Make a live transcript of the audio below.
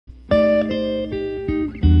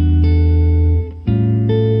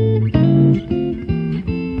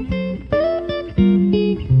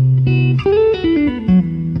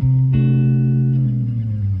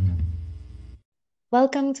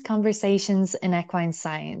Welcome to Conversations in Equine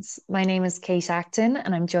Science. My name is Kate Acton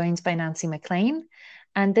and I'm joined by Nancy McLean.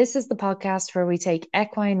 And this is the podcast where we take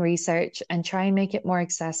equine research and try and make it more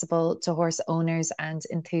accessible to horse owners and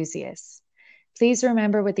enthusiasts. Please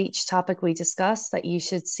remember with each topic we discuss that you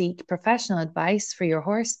should seek professional advice for your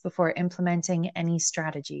horse before implementing any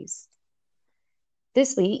strategies.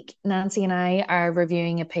 This week, Nancy and I are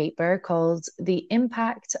reviewing a paper called The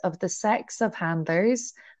Impact of the Sex of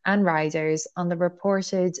Handlers and Riders on the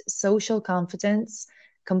Reported Social Confidence,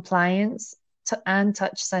 Compliance, and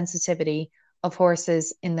Touch Sensitivity of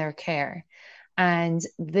Horses in Their Care. And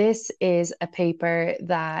this is a paper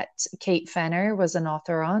that Kate Fenner was an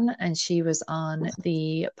author on, and she was on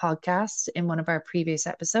the podcast in one of our previous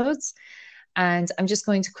episodes. And I'm just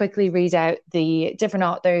going to quickly read out the different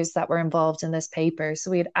authors that were involved in this paper.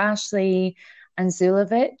 So we had Ashley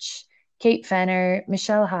Anzulovich, Kate Fenner,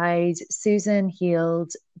 Michelle Hyde, Susan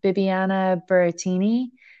Heald, Bibiana Berrettini,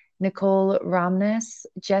 Nicole Romness,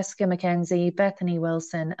 Jessica McKenzie, Bethany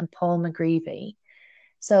Wilson, and Paul McGreevy.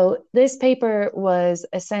 So this paper was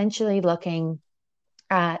essentially looking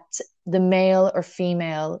at the male or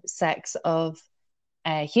female sex of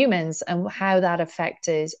humans and how that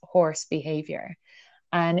affected horse behavior.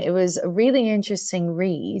 And it was a really interesting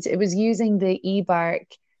read. It was using the eBark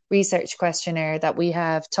research questionnaire that we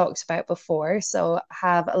have talked about before. So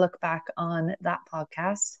have a look back on that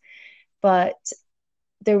podcast. But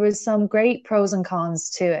there was some great pros and cons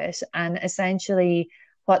to it. And essentially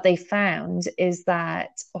what they found is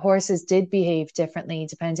that horses did behave differently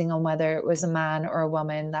depending on whether it was a man or a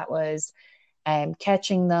woman that was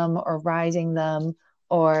catching them or riding them,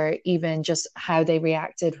 or even just how they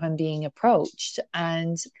reacted when being approached.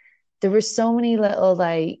 And there were so many little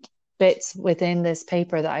bits within this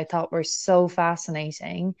paper that I thought were so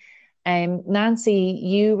fascinating. Nancy,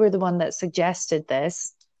 you were the one that suggested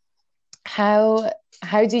this. How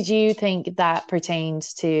did you think that pertained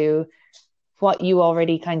to what you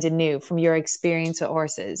already kind of knew from your experience with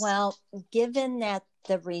horses? Well, given that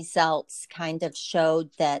the results kind of showed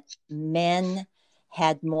that men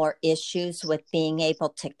had more issues with being able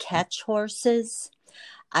to catch horses,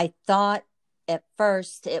 I thought at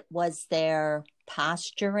first it was their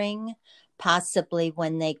posturing, possibly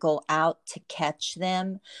when they go out to catch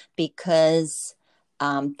them, because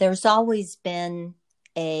there's always been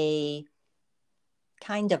a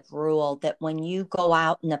kind of rule that when you go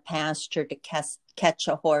out in the pasture to catch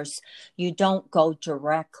a horse, you don't go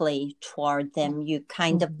directly toward them. You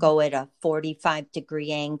kind of go at a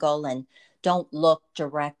 45-degree angle and don't look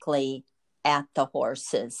directly at the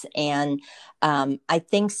horses. And I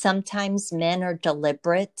think sometimes men are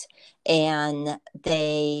deliberate and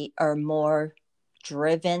they are more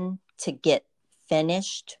driven to get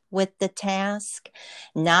finished with the task.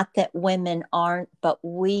 Not that women aren't, but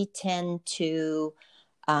we tend to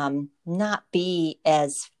not be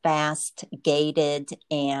as fast gated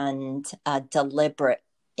and deliberate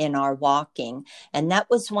in our walking. And that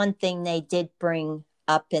was one thing they did bring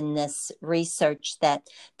up in this research, that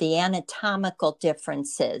the anatomical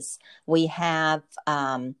differences, we have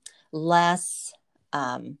less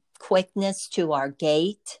quickness to our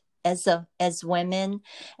gait as women,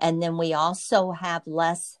 and then we also have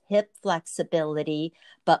less hip flexibility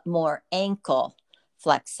but more ankle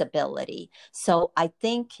flexibility. So I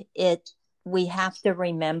think we have to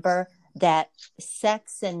remember that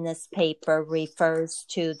sex in this paper refers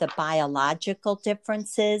to the biological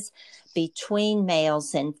differences between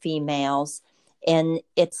males and females, and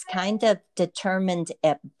it's kind of determined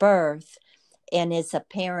at birth and is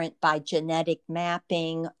apparent by genetic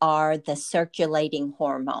mapping are the circulating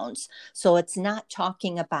hormones. So it's not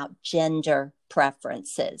talking about gender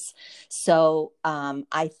preferences. So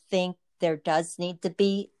I think there does need to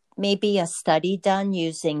be maybe a study done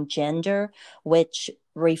using gender, which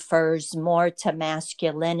refers more to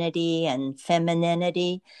masculinity and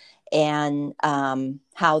femininity, and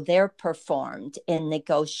how they're performed in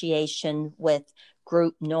negotiation with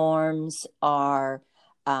group norms, or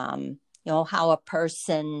how a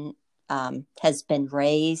person has been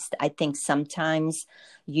raised. I think sometimes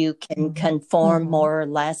you can conform more or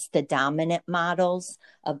less to dominant models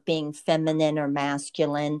of being feminine or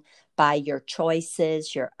masculine by your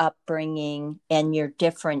choices, your upbringing, and your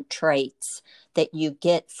different traits that you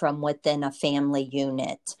get from within a family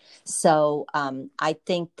unit. So I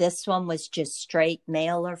think this one was just straight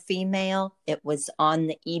male or female. It was on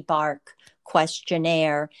the eBark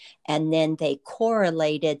questionnaire, and then they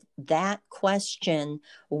correlated that question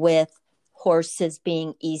with horses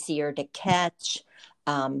being easier to catch,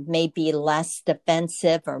 maybe less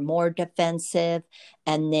defensive or more defensive,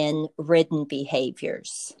 and then ridden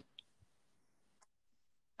behaviors.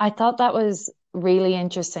 I thought that was really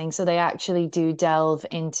interesting. So they actually do delve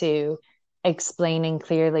into explaining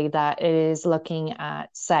clearly that it is looking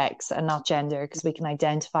at sex and not gender, because we can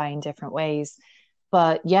identify in different ways.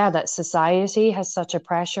 But yeah, that society has such a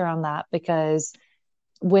pressure on that, because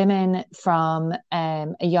women from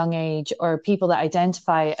a young age, or people that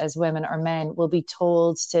identify as women or men, will be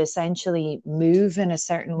told to essentially move in a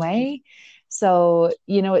certain way. So,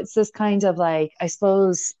 it's this kind of, like, I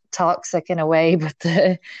suppose, toxic in a way, but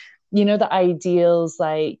the ideals,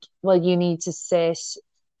 like, well, you need to sit,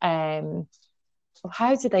 um,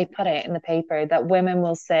 how do they put it in the paper, that women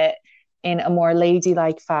will sit in a more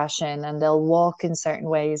ladylike fashion and they'll walk in certain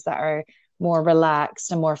ways that are more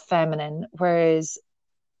relaxed and more feminine, whereas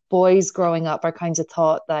boys growing up are kind of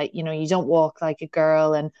taught that, you don't walk like a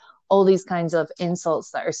girl, and all these kinds of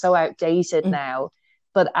insults that are so outdated now,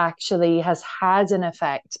 but actually has had an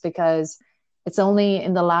effect, because it's only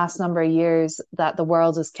in the last number of years that the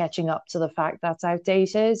world is catching up to the fact that's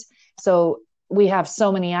outdated. So we have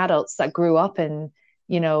so many adults that grew up in,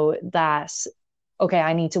 that, okay,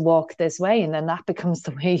 I need to walk this way. And then that becomes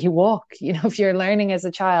the way you walk. If you're learning as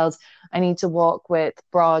a child, I need to walk with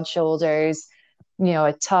broad shoulders,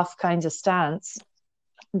 a tough kind of stance,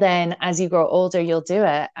 then as you grow older, you'll do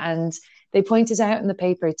it. And they pointed out in the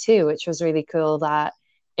paper too, which was really cool, that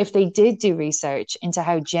if they did do research into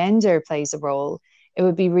how gender plays a role, it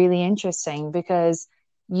would be really interesting, because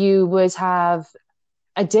you would have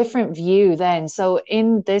a different view then. So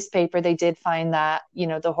in this paper, they did find that,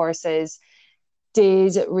 the horses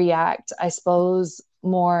did react, I suppose,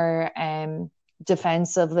 more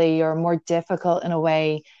defensively, or more difficult in a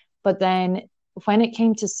way. But then when it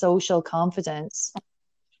came to social confidence,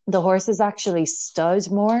 the horses actually stood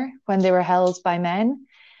more when they were held by men,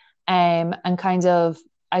 and kind of,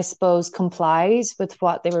 I suppose, complied with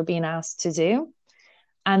what they were being asked to do.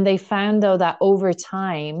 And they found, though, that over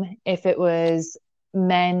time, if it was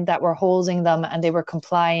men that were holding them and they were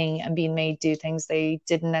complying and being made do things they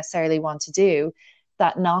didn't necessarily want to do,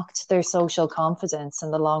 that knocked their social confidence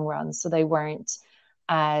in the long run. So they weren't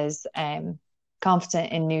as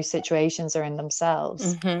confident in new situations or in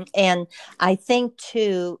themselves. And I think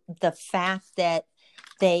too, the fact that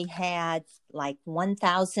they had like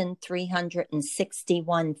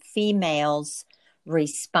 1,361 females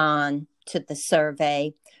respond to the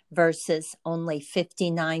survey versus only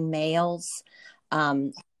 59 males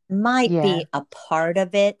might be a part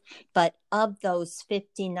of it. But of those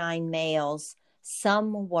 59 males,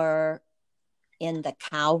 some were in the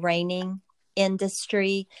cow reining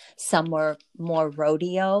industry, some were more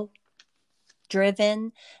rodeo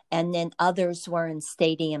driven, and then others were in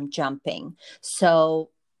stadium jumping. So,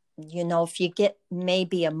 if you get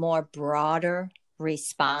maybe a more broader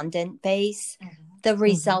respondent base, the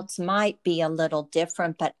results might be a little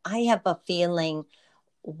different. But I have a feeling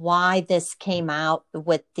why this came out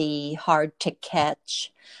with the hard to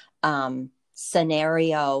catch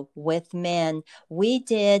scenario with men. We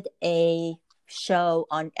did a show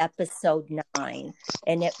on episode 9,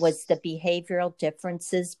 and it was the behavioral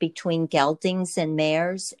differences between geldings and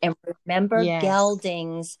mares. And remember,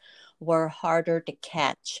 geldings were harder to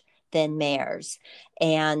catch than mares.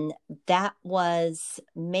 And that was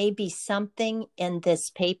maybe something in this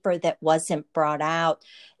paper that wasn't brought out,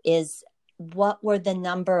 is what were the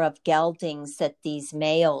number of geldings that these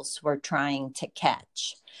males were trying to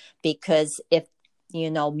catch? Because if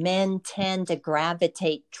men tend to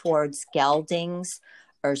gravitate towards geldings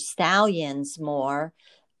or stallions more,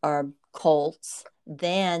 or colts,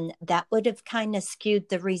 then that would have kind of skewed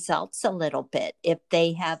the results a little bit if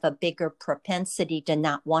they have a bigger propensity to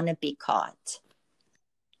not want to be caught.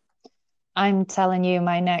 I'm telling you,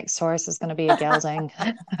 my next horse is going to be a gelding.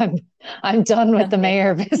 I'm done with the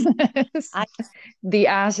mare business. The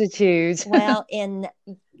attitude. Well,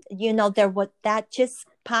 that just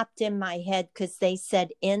popped in my head, because they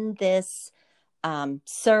said in this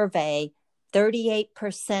survey,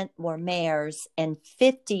 38% were mares and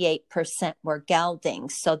 58% were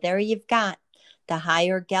geldings. So there you've got the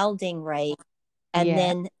higher gelding rate. And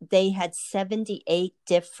then they had 78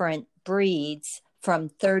 different breeds from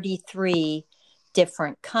 33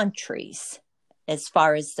 different countries as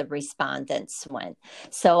far as the respondents went.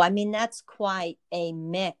 So, I mean, that's quite a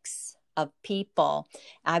mix of people.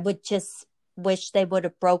 I would just wish they would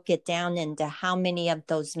have broke it down into how many of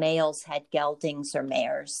those males had geldings or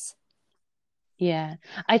mares. Yeah.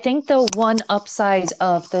 I think the one upside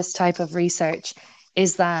of this type of research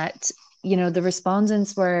is that, the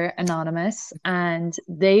respondents were anonymous, and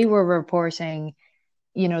they were reporting,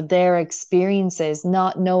 their experiences,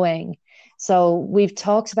 not knowing. So we've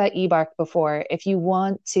talked about EBARC before. If you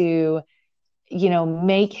want to,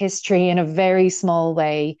 make history in a very small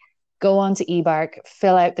way, go on to eBark,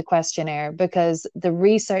 fill out the questionnaire, because the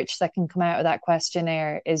research that can come out of that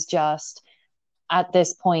questionnaire is just at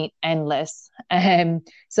this point endless.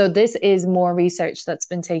 So this is more research that's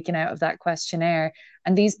been taken out of that questionnaire.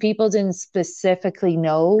 And these people didn't specifically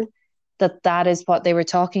know that that is what they were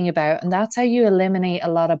talking about. And that's how you eliminate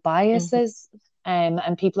a lot of biases. And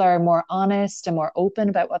people are more honest and more open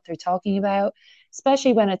about what they're talking about,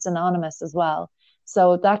 especially when it's anonymous as well.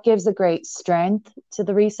 So that gives a great strength to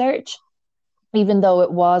the research, even though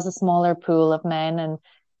it was a smaller pool of men. And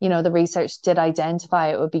the research did identify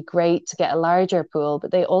it would be great to get a larger pool,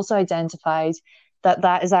 but they also identified that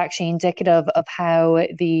that is actually indicative of how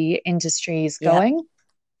the industry is going. Yep.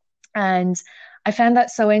 And I found that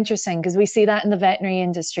so interesting because we see that in the veterinary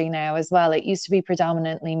industry now as well. It used to be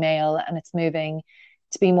predominantly male and it's moving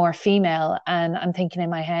to be more female. And I'm thinking in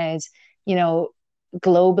my head,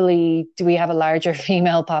 globally, do we have a larger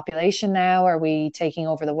female population now? Are we taking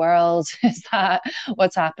over the world? Is that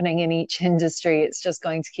what's happening in each industry? It's just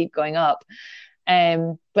going to keep going up.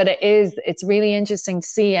 But it's really interesting to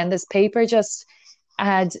see. And this paper just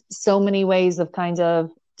had so many ways of kind of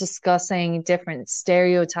discussing different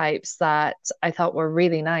stereotypes that I thought were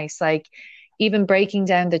really nice. Like even breaking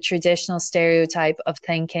down the traditional stereotype of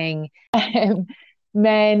thinking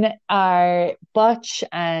men are butch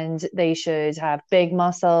and they should have big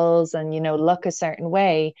muscles and, look a certain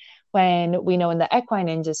way, when we know in the equine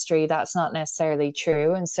industry, that's not necessarily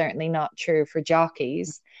true, and certainly not true for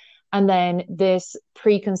jockeys. And then this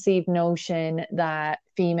preconceived notion that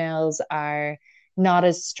females are not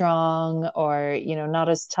as strong or, not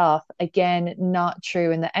as tough, again, not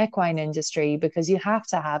true in the equine industry, because you have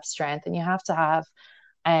to have strength and you have to have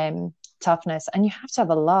toughness, and you have to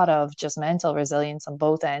have a lot of just mental resilience on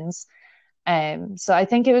both ends. So I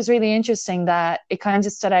think it was really interesting that it kind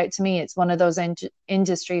of stood out to me. It's one of those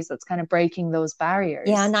industries that's kind of breaking those barriers.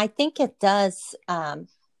 Yeah, and I think it does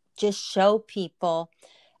just show people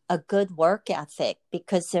a good work ethic,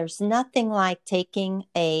 because there's nothing like taking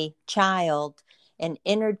a child and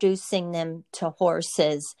introducing them to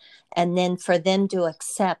horses, and then for them to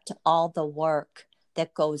accept all the work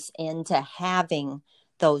that goes into having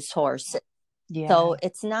those horses. Yeah. So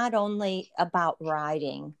it's not only about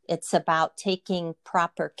riding, it's about taking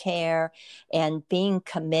proper care and being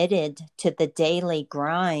committed to the daily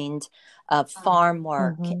grind of farm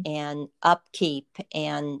work and upkeep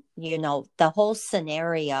and, the whole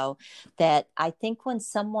scenario, that I think when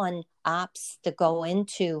someone opts to go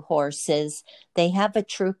into horses, they have a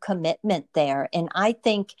true commitment there. And I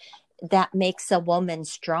think that makes a woman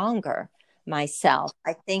stronger. Myself,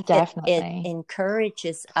 I think it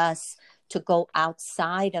encourages us to go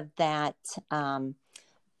outside of that,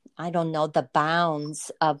 the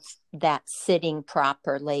bounds of that sitting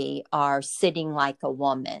properly or sitting like a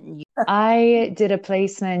woman. I did a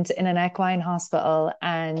placement in an equine hospital,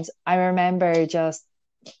 and I remember just,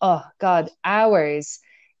 hours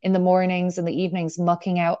in the mornings and the evenings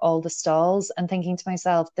mucking out all the stalls and thinking to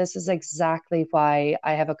myself, this is exactly why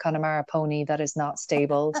I have a Connemara pony that is not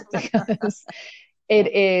stabled, because it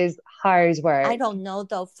is hard work. I don't know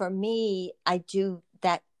though. For me, I do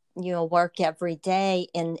that, work every day,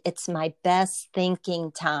 and it's my best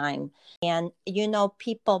thinking time. And,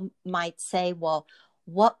 people might say, well,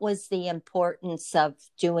 what was the importance of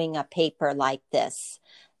doing a paper like this?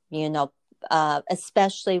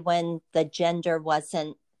 Especially when the gender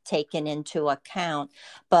wasn't taken into account.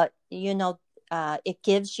 But, it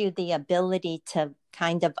gives you the ability to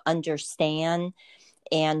kind of understand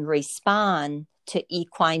and respond to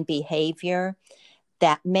equine behavior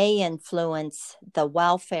that may influence the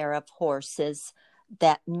welfare of horses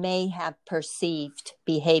that may have perceived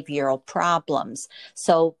behavioral problems.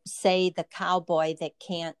 So say the cowboy that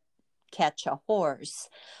can't catch a horse,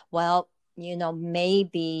 well,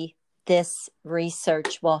 maybe this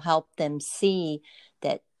research will help them see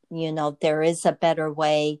that, there is a better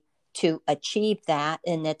way to achieve that,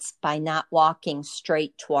 and it's by not walking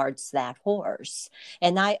straight towards that horse.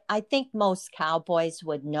 And I think most cowboys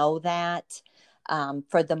would know that,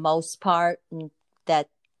 for the most part, that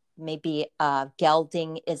maybe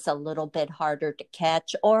gelding is a little bit harder to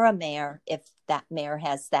catch, or a mare if that mare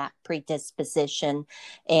has that predisposition,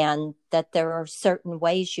 and that there are certain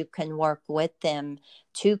ways you can work with them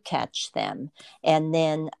to catch them. And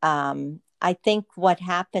then I think what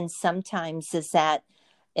happens sometimes is that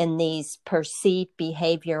in these perceived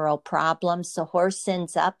behavioral problems, the horse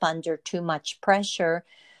ends up under too much pressure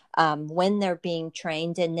when they're being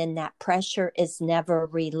trained, and then that pressure is never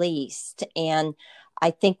released. And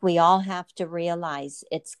I think we all have to realize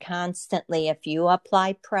it's constantly, if you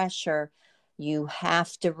apply pressure, you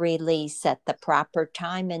have to release at the proper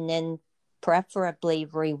time, and then preferably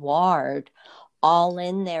reward, all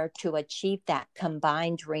in there to achieve that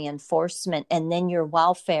combined reinforcement. And then your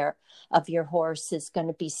welfare of your horse is going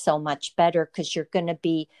to be so much better because you're going to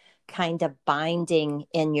be kind of binding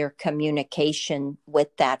in your communication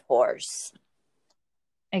with that horse.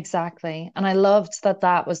 Exactly. And I loved that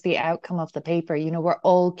that was the outcome of the paper. You know, we're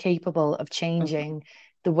all capable of changing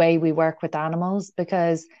the way we work with animals,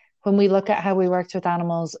 because when we look at how we worked with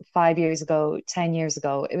animals 5 years ago, 10 years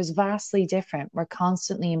ago, it was vastly different. We're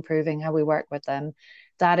constantly improving how we work with them.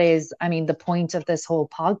 That is, I mean, the point of this whole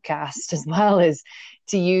podcast as well is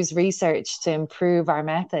to use research to improve our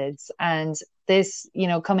methods. And this, you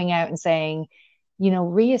know, coming out and saying, you know,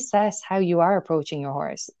 reassess how you are approaching your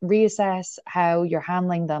horse, reassess how you're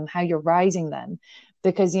handling them, how you're rising them.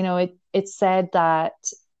 Because, you know, it said that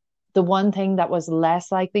the one thing that was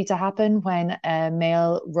less likely to happen when a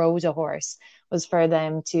male rode a horse was for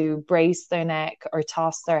them to brace their neck or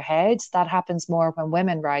toss their head. That happens more when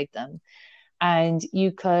women ride them. And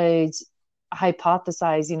you could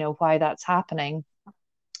hypothesize, you know, why that's happening.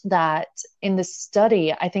 That in the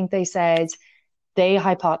study, I think they said they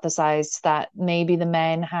hypothesized that maybe the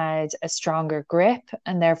men had a stronger grip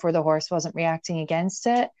and therefore the horse wasn't reacting against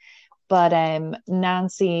it. But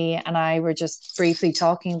Nancy and I were just briefly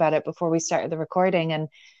talking about it before we started the recording. And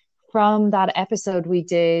from that episode we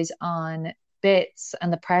did on bits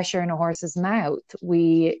and the pressure in a horse's mouth,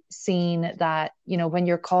 we seen that, you know, when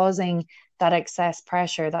you're causing that excess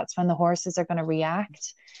pressure, that's when the horses are going to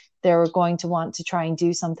react. They're going to want to try and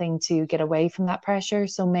do something to get away from that pressure.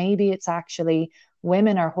 So maybe it's actually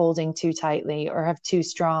women are holding too tightly or have too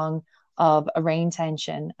strong of a rein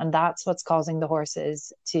tension, and that's what's causing the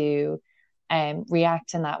horses to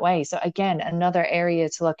react in that way. So again, another area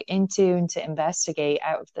to look into and to investigate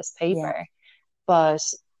out of this paper. Yeah. But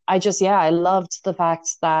I loved the fact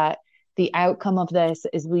that the outcome of this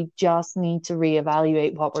is we just need to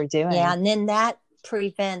reevaluate what we're doing. Yeah, and then that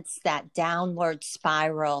prevents that downward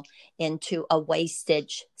spiral into a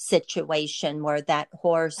wastage situation where that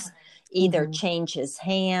horse either changes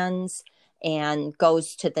hands and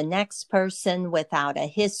goes to the next person without a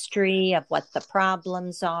history of what the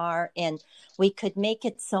problems are. And we could make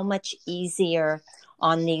it so much easier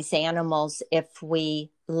on these animals if we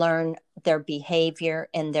learn their behavior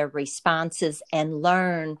and their responses and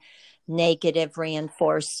learn negative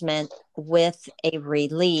reinforcement with a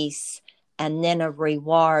release, and then a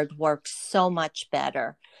reward works so much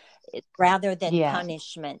better rather than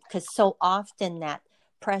punishment, because so often that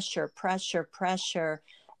pressure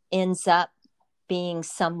ends up being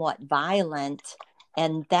somewhat violent,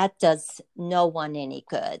 and that does no one any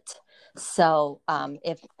good. So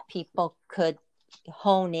if people could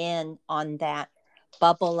hone in on that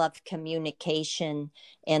bubble of communication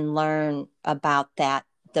and learn about that,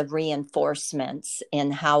 the reinforcements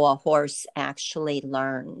and how a horse actually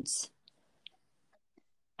learns.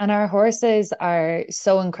 And our horses are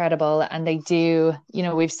so incredible, and they do, you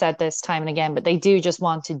know, we've said this time and again, but they do just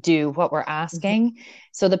want to do what we're asking.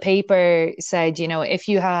 So the paper said, you know, if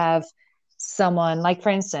you have someone, like for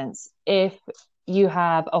instance, if you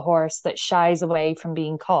have a horse that shies away from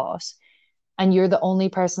being caught and you're the only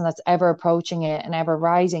person that's ever approaching it and ever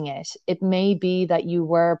riding it, it may be that you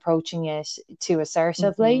were approaching it too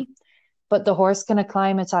assertively, but the horse can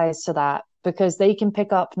acclimatize to that because they can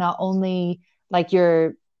pick up not only like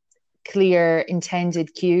your clear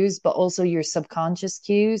intended cues, but also your subconscious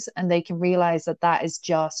cues, and they can realize that that is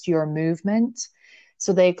just your movement.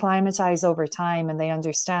 So they acclimatize over time and they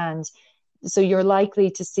understand. So you're likely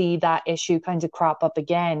to see that issue kind of crop up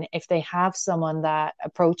again if they have someone that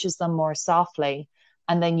approaches them more softly,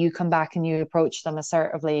 and then you come back and you approach them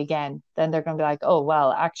assertively again. Then they're going to be like, oh,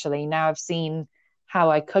 well, actually, now I've seen how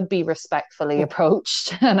I could be respectfully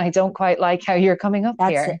approached, and I don't quite like how you're coming up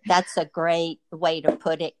here. That's a great way to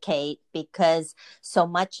put it, Kate, because so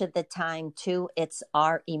much of the time, too, it's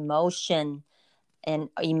our emotion and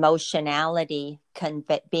emotionality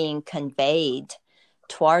being conveyed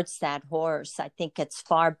towards that horse. I think it's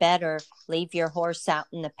far better leave your horse out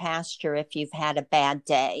in the pasture if you've had a bad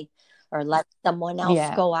day, or let someone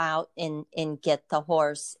else go out and get the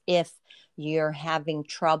horse if you're having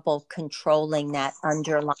trouble controlling that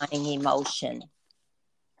underlying emotion.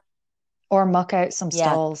 Or muck out some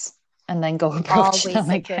stalls and then go approach them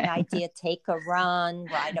again. Always a good idea. Take a run,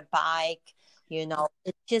 ride a bike, you know,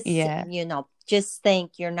 you know, just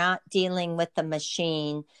think you're not dealing with a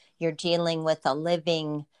machine. You're dealing with a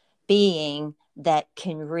living being that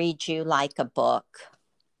can read you like a book.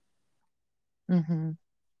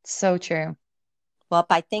 So true. Well,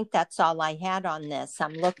 I think that's all I had on this.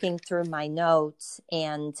 I'm looking through my notes,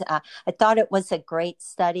 and I thought it was a great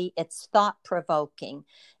study. It's thought provoking.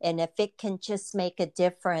 And if it can just make a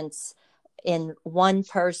difference in one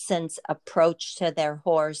person's approach to their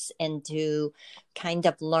horse and to kind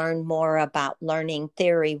of learn more about learning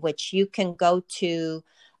theory, which you can go to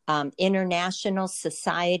International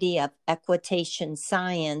Society of Equitation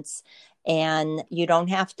Science, and you don't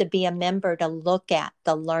have to be a member to look at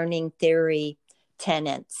the learning theory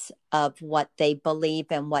tenets of what they believe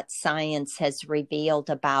and what science has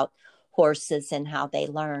revealed about horses and how they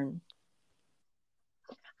learn.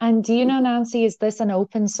 And do you know, Nancy, is this an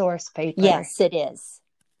open source paper? Yes, it is.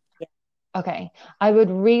 Okay. I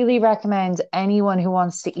would really recommend anyone who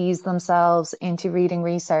wants to ease themselves into reading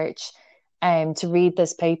research to read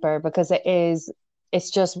this paper, because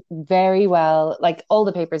it's just very well, like all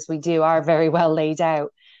the papers we do are very well laid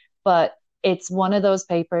out, but it's one of those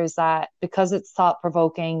papers that, because it's thought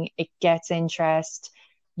provoking, it gets interest,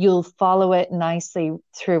 you'll follow it nicely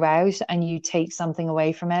throughout and you take something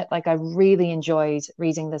away from it. Like, I really enjoyed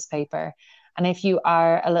reading this paper. And if you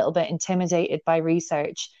are a little bit intimidated by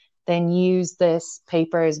research, then use this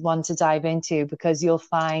paper as one to dive into, because you'll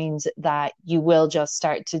find that you will just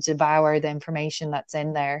start to devour the information that's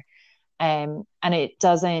in there. And it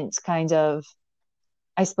doesn't kind of,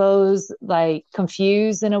 I suppose, like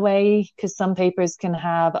confuse in a way, because some papers can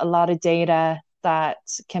have a lot of data that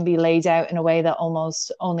can be laid out in a way that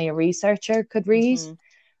almost only a researcher could read.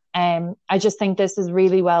 I just think this is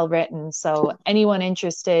really well written. So anyone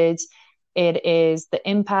interested, it is the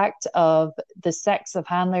impact of the sex of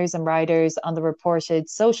handlers and riders on the reported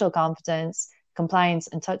social confidence, compliance,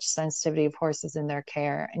 and touch sensitivity of horses in their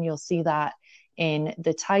care. And you'll see that in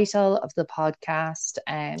the title of the podcast,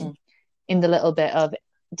 in the little bit of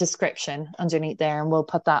description underneath there, and we'll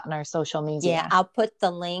put that on our social media. Yeah, I'll put the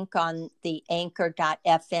link on the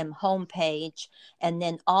anchor.fm homepage, and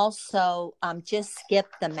then also just skip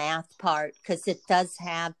the math part, because it does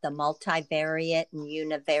have the multivariate and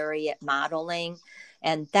univariate modeling,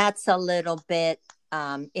 and that's a little bit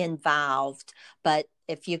involved. But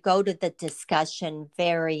if you go to the discussion,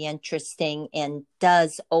 very interesting, and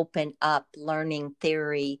does open up learning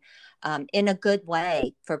theory in a good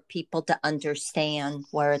way for people to understand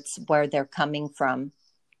where they're coming from.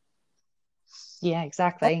 Yeah,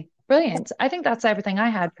 exactly. Brilliant. I think that's everything I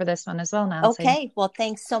had for this one as well, Nancy. Okay. Well,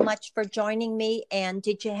 thanks so much for joining me. And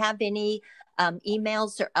did you have any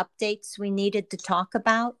emails or updates we needed to talk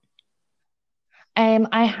about?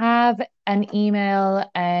 I have an email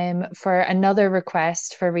for another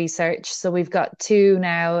request for research. So we've got two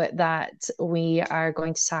now that we are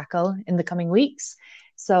going to tackle in the coming weeks.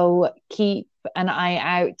 So keep an eye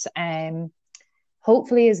out.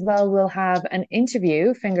 Hopefully as well, we'll have an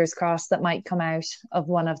interview, fingers crossed, that might come out of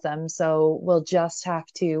one of them. So we'll just have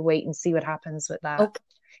to wait and see what happens with that. Okay.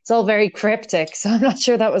 It's all very cryptic, so I'm not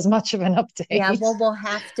sure that was much of an update. Yeah, well, we'll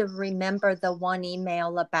have to remember the one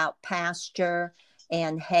email about pasture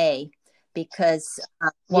and hay, because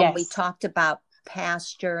when we talked about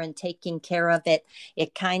pasture and taking care of it,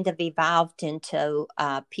 it kind of evolved into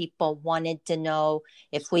people wanted to know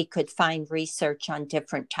if we could find research on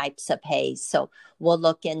different types of hay. So we'll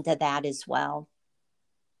look into that as well.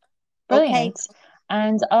 Brilliant. Okay.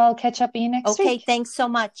 And I'll catch up with you next week. Okay, thanks so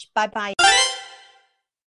much. Bye-bye.